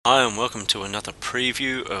Hi and welcome to another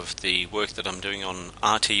preview of the work that I'm doing on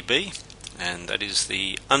RTB, and that is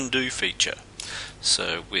the undo feature.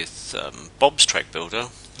 So with Bob's Track Builder,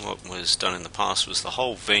 what was done in the past was the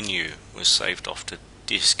whole venue was saved off to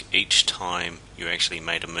disk each time you actually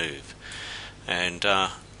made a move, and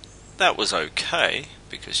that was okay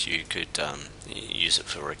because you could use it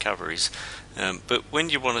for recoveries, but when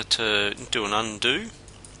you wanted to do an undo,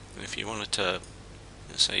 if you wanted to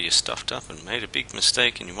say you stuffed up and made a big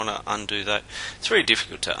mistake and you want to undo that, it's very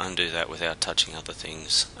difficult to undo that without touching other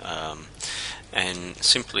things, and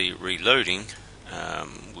simply reloading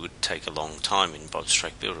would take a long time in Bob's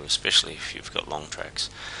Track Builder, especially if you've got long tracks.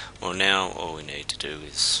 Well, now all we need to do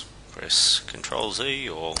is press Ctrl Z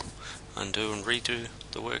or undo and redo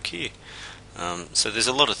the work here. So there's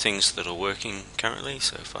a lot of things that are working currently,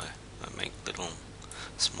 so if I make little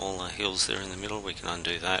smaller hills there in the middle, we can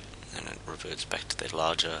undo that and it reverts back to the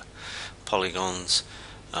larger polygons.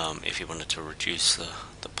 If you wanted to reduce the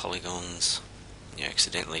polygons, you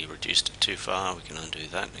accidentally reduced it too far, we can undo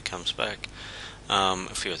that and it comes back.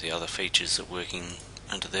 A few of the other features are working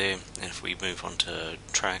under there, and if we move on to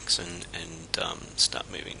tracks and start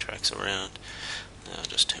moving tracks around, I'll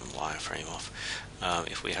just turn wireframe off.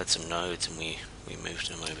 If we had some nodes and we moved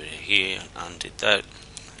them over to here and undid that,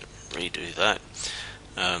 redo that.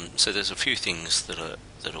 So there's a few things that are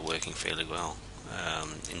working fairly well.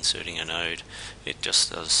 Inserting a node, it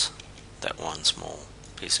just does that one small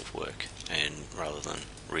piece of work, and rather than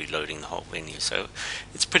reloading the whole venue, so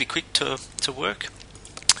it's pretty quick to work.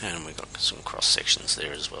 And we've got some cross sections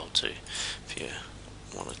there as well too, if you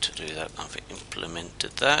wanted to do that. I've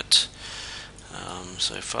implemented that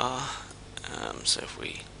so far. So if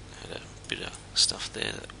we had a bit of stuff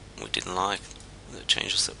there that we didn't like, the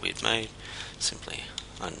changes that we'd made, simply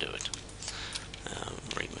undo it.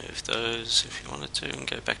 Remove those if you wanted to and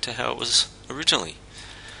go back to how it was originally.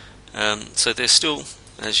 So there's still,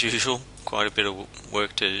 as usual, quite a bit of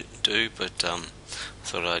work to do, but I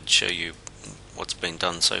thought I'd show you what's been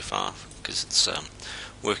done so far because it's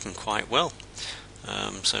working quite well.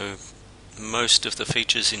 So most of the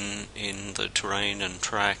features in the terrain and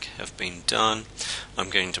track have been done. I'm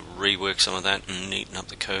going to rework some of that and neaten up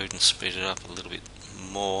the code and speed it up a little bit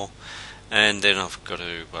more. And then I've got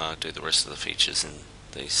to do the rest of the features in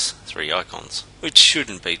these three icons, which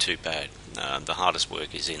shouldn't be too bad. The hardest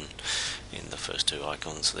work is in the first two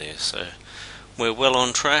icons there. So we're well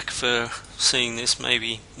on track for seeing this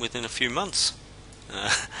maybe within a few months.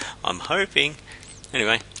 I'm hoping.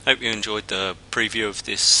 Anyway, hope you enjoyed the preview of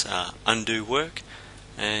this undo work,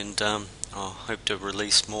 and I'll hope to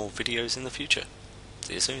release more videos in the future.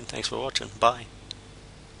 See you soon. Thanks for watching. Bye.